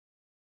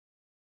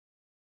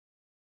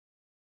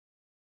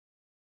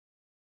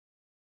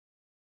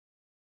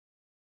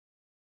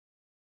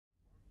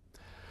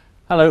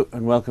Hello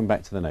and welcome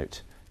back to The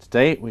Note.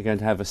 Today we're going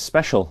to have a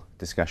special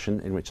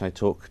discussion in which I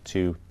talk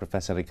to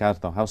Professor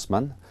Ricardo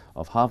Hausmann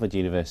of Harvard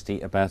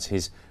University about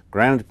his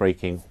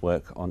groundbreaking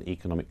work on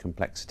economic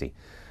complexity.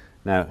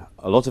 Now,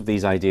 a lot of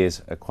these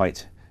ideas are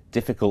quite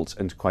difficult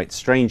and quite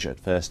strange at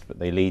first, but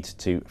they lead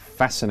to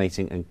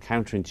fascinating and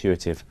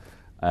counterintuitive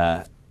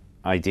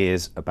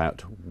ideas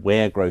about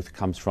where growth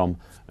comes from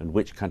and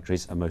which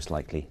countries are most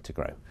likely to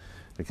grow.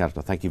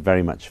 Ricardo, thank you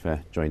very much for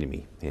joining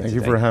me here today. Thank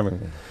you for having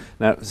me.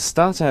 Now,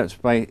 start out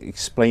by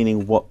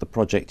explaining what the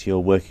project you're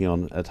working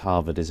on at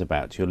Harvard is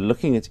about. You're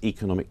looking at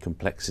economic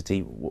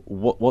complexity.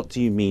 What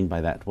do you mean by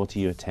that? What are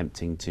you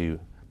attempting to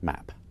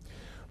map?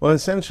 Well,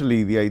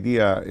 essentially, the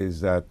idea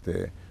is that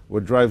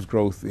what drives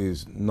growth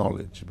is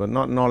knowledge, but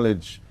not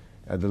knowledge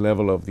at the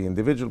level of the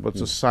individual, but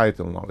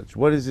societal knowledge.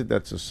 What is it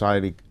that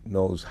society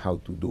knows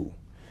how to do?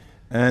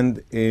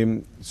 And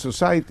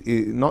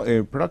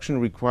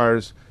production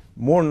requires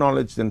more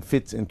knowledge than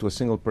fits into a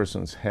single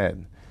person's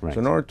head. Right.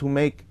 So in order to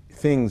make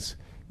things,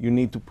 you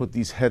need to put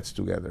these heads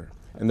together.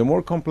 And the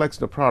more complex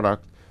the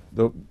product,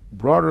 the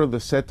broader the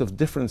set of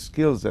different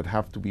skills that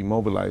have to be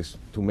mobilized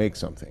to make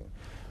something.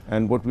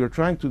 And what we're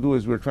trying to do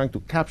is we're trying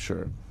to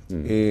capture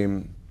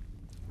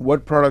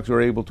what products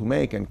we're able to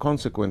make, and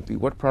consequently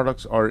what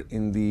products are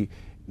in the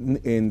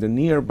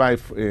nearby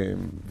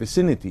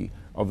vicinity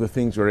of the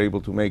things you're able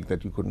to make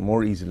that you could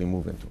more easily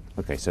move into.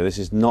 Okay, so this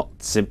is not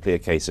simply a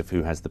case of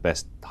who has the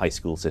best high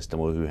school system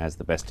or who has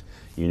the best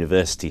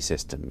university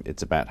system.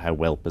 It's about how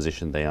well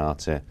positioned they are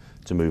to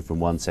move from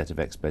one set of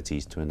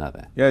expertise to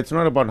another. Yeah, it's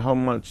not about how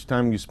much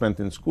time you spent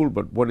in school,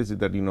 but what is it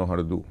that you know how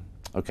to do.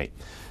 Okay,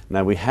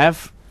 now we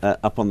have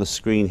up on the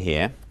screen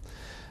here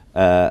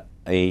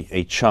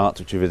a chart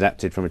which we've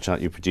adapted from a chart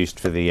you produced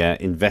for the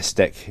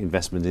Investec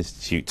Investment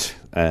Institute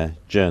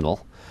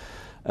journal.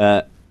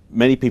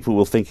 Many people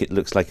will think it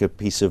looks like a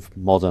piece of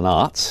modern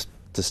art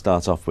to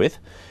start off with.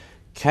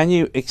 Can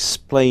you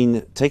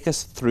take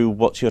us through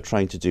what you're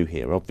trying to do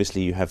here?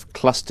 Obviously you have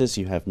clusters,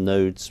 you have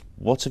nodes.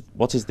 What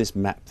is this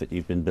map that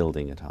you've been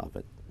building at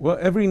Harvard? Well,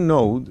 every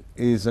node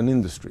is an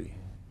industry.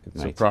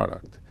 It's a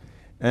product.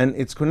 And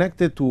it's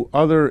connected to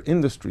other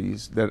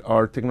industries that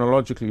are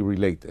technologically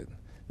related,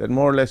 that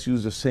more or less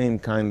use the same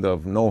kind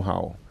of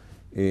know-how.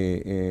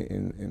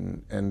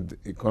 And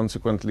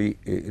consequently,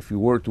 if you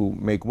were to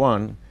make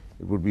one,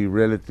 it would be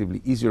relatively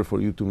easier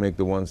for you to make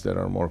the ones that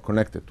are more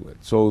connected to it.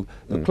 So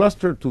the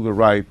cluster to the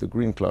right, the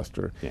green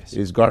cluster,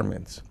 is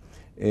garments.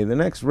 The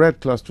next red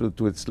cluster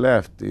to its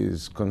left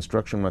is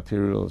construction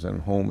materials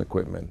and home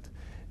equipment.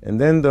 And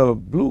then the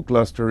blue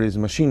cluster is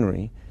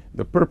machinery.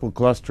 The purple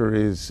cluster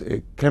is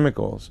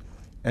chemicals.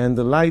 And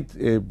the light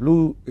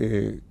blue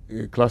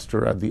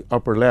cluster at the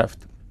upper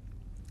left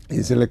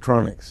is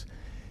electronics.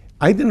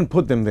 I didn't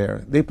put them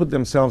there. They put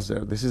themselves there.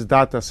 This is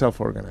data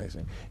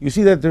self-organizing. You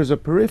see that there's a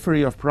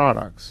periphery of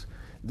products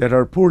that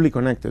are poorly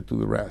connected to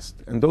the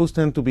rest. And those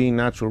tend to be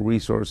natural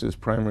resources,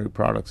 primary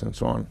products, and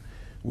so on,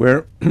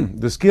 where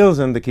the skills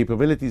and the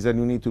capabilities that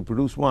you need to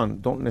produce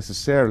one don't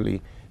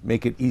necessarily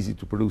make it easy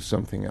to produce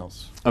something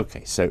else.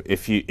 Okay, so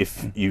if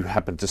you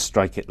happen to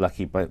strike it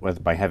lucky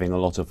by having a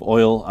lot of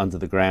oil under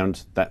the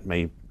ground, that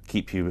may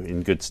keep you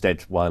in good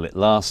stead while it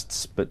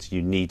lasts, but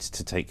you need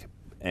to take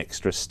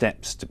extra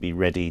steps to be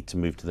ready to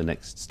move to the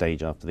next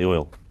stage after the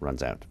oil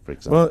runs out, for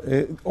example.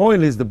 Well,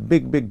 oil is the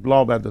big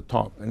blob at the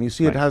top, and you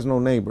see it has no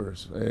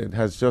neighbors.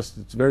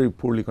 It's very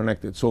poorly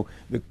connected. So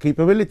the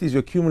capabilities you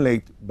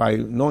accumulate by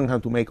knowing how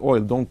to make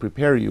oil don't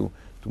prepare you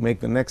to make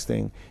the next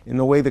thing. In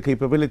a way, the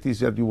capabilities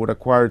that you would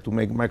acquire to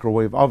make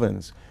microwave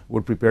ovens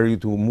would prepare you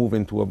to move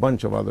into a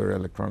bunch of other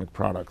electronic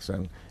products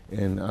and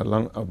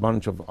a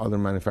bunch of other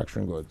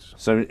manufacturing goods.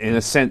 So in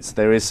a sense,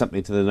 there is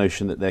something to the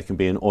notion that there can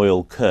be an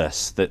oil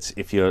curse, that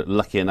if you're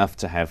lucky enough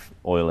to have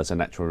oil as a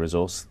natural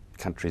resource,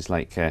 countries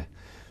like,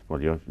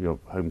 well, your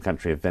home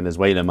country of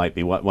Venezuela might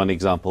be one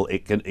example,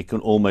 it can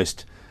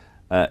almost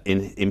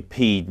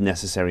impede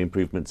necessary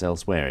improvements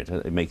elsewhere.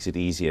 It makes it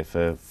easier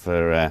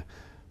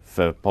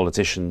for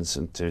politicians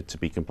and to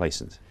be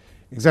complacent.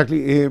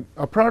 Exactly.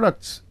 A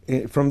product,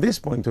 from this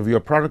point of view, a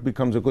product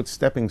becomes a good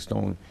stepping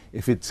stone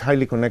if it's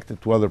highly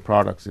connected to other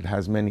products. It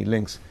has many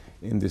links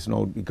in this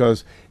node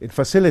because it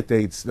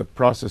facilitates the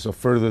process of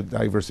further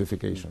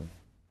diversification.